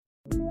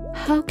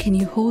How can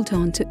you hold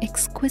on to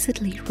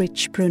exquisitely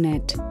rich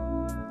brunette?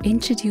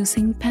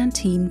 Introducing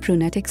Pantene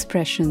Brunette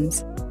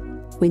Expressions.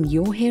 When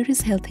your hair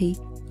is healthy,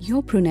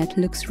 your brunette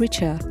looks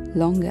richer,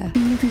 longer.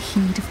 Feel the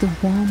heat of the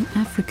warm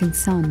African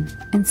sun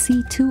and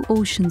see two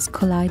oceans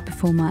collide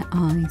before my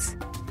eyes.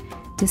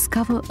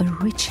 Discover a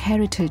rich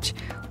heritage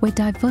where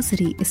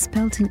diversity is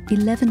spelt in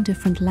 11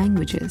 different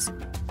languages.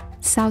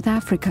 South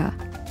Africa.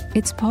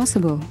 It's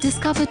possible.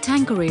 Discover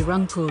Tanqueray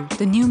Rangpur,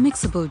 the new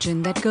mixable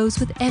gin that goes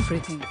with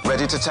everything.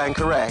 Ready to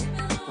Tanqueray?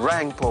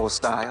 Rangpur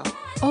style.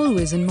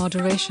 Always in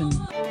moderation.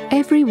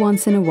 Every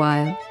once in a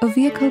while, a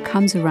vehicle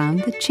comes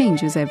around that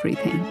changes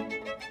everything.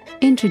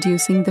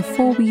 Introducing the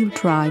four-wheel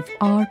drive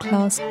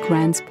R-Class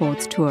Grand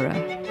Sports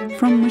Tourer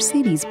from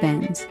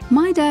Mercedes-Benz.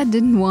 My dad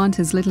didn't want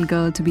his little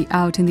girl to be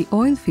out in the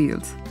oil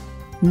fields.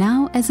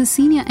 Now, as a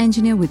senior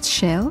engineer with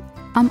Shell,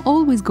 I'm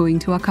always going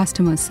to our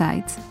customer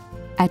sites.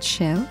 At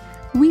Shell,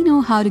 we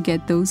know how to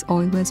get those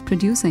oil wells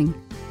producing.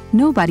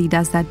 Nobody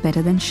does that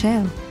better than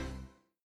Shell.